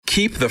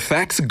Keep the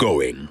facts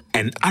going.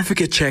 An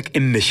Africa Check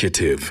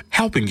initiative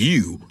helping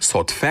you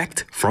sort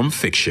fact from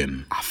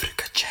fiction.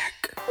 Africa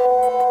Check.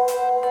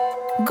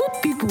 Good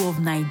people of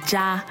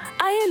Nigeria,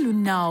 Ayelu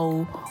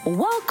now.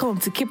 Welcome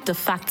to Keep the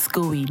Facts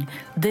Going.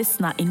 This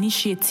na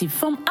initiative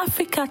from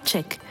Africa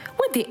Check,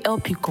 where they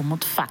help you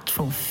comot fact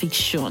from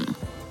fiction.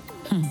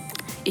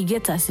 It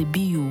get as a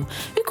BU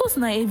because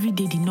now every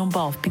day the number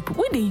of people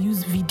when they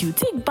use video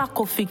take back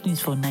up fake news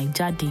for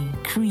Nigeria they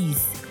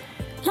increase.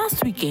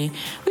 Last week,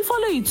 we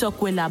follow you talk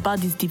well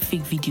about these deep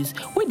fake videos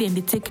where then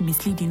they take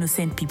mislead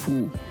innocent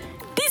people.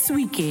 This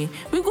week,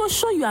 we go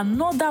show you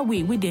another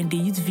way where then they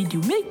use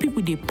video make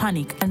people they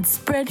panic and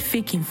spread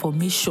fake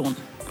information.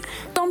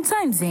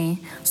 Sometimes,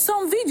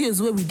 some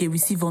videos where we they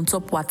receive on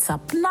top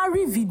WhatsApp, na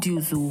real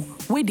videos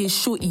where they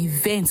show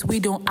events where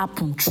don't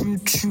happen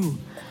true.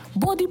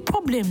 But the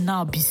problem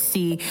now be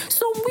say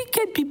some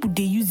wicked people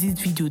they use this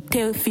video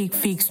tell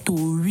fake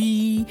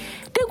story.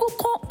 They go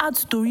come add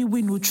story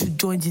wey no true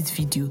join this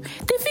video.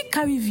 They fit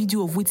carry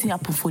video of wetin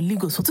happen for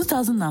Lagos for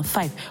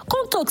 2005.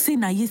 Come talk say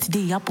na yesterday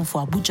e happen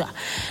for Abuja.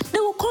 They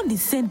go come dey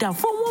send am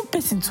from one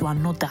person to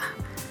another.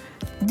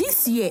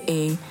 This year,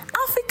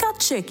 Africa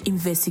Check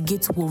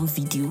investigate one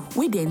video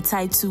wey they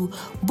entitle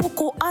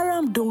Boko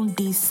Haram don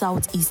dey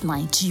Southeast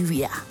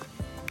Nigeria.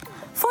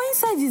 For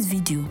inside this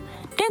video,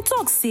 they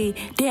talk say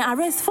they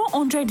arrest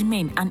 400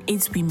 men and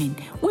 8 women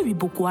wey be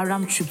Boko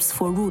Haram troops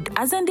for road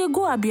as then they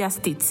go Abia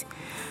State.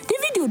 The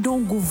video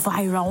don't go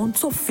viral on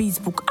top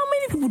Facebook. How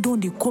many people don't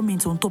they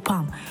comment on top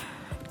am?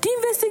 The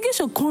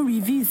investigation can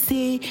reveal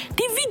say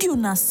the video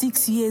na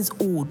 6 years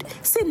old.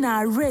 Say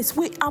na arrest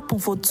wey happen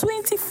for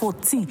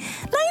 2014.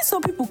 Now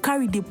some people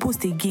carry the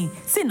post again.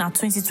 Say na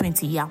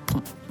 2020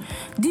 happen.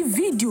 The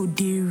video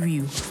dey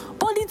real.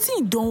 But the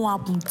thing don't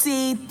happen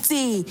tay.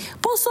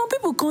 But some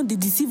people can't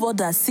deceive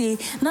others say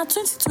na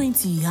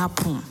 2020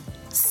 happen.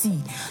 See,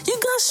 you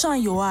guys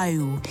shine your eye.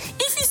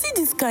 If you see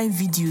these kind of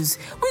videos,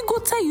 we go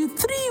tell you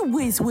 3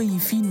 ways where you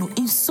feel know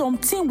if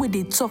something where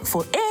they talk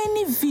for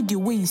any video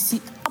where you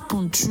see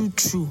happen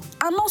true.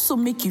 And also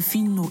make you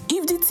feel know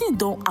if the thing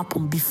don't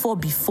happen before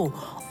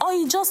or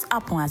it just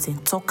happen as in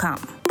talk am.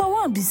 But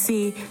one be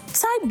say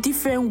type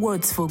different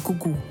words for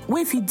Google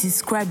where if you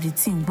describe the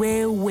thing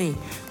well.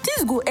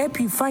 This go help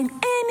you find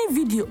any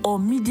video or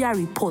media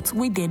report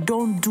where they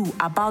don't do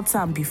about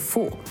them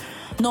before.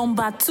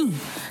 Number 2,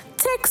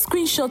 take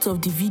screenshots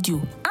of the video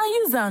and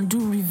use and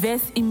do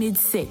reverse image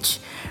search.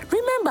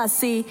 Remember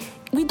say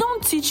we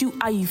don't teach you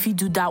how you fit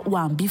do that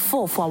one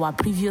before for our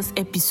previous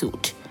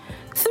episode.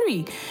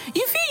 3,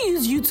 you fit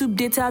use YouTube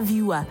data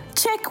viewer.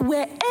 Check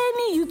where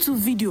any YouTube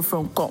video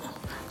from come.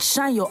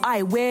 Shine your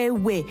eye where.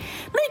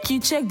 Make you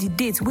check the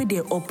date where they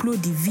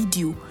upload the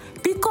video.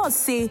 Because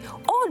say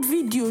old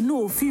video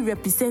no fit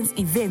represents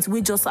events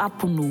wey just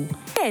happen.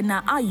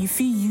 Now how you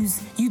fit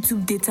use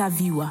YouTube data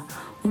viewer.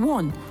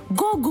 1,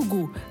 go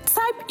Google,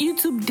 type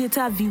YouTube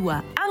data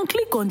viewer and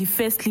click on the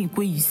first link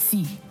where you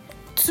see.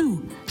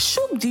 2,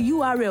 shoot the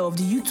URL of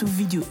the YouTube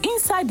video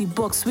inside the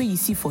box where you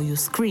see for your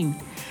screen.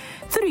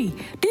 3,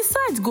 the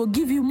site go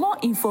give you more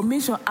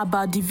information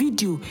about the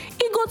video.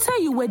 It go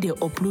tell you where they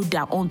upload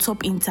them on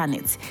top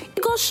internet.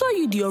 It go show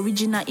you the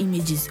original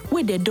images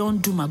where they don't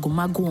do mago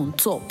on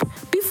top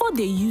before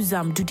they use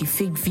them do the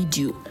fake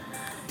video.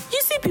 You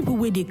see people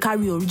where they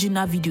carry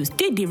original videos,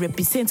 they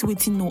represent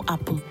wetin no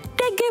happen.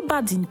 They get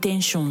bad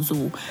intentions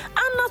and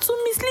not to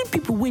mislead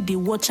people where they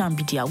watch and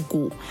be their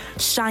goal.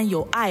 Shine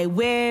your eye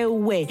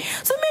well.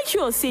 So make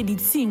sure say the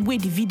thing where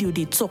the video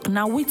they talk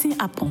now waiting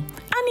happen.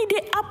 And it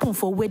they happen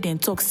for where they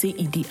talk say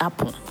it they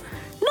happen.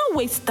 No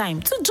waste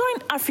time to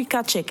join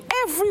Africa Check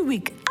every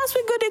week as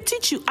we go to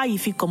teach you how you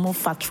fit comot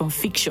fact from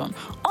fiction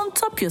on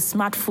top your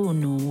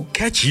smartphone.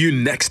 Catch you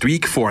next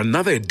week for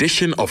another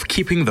edition of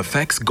Keeping the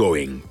Facts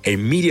Going, a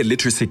media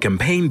literacy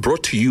campaign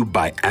brought to you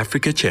by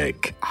Africa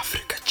Check.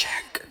 Africa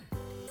Check.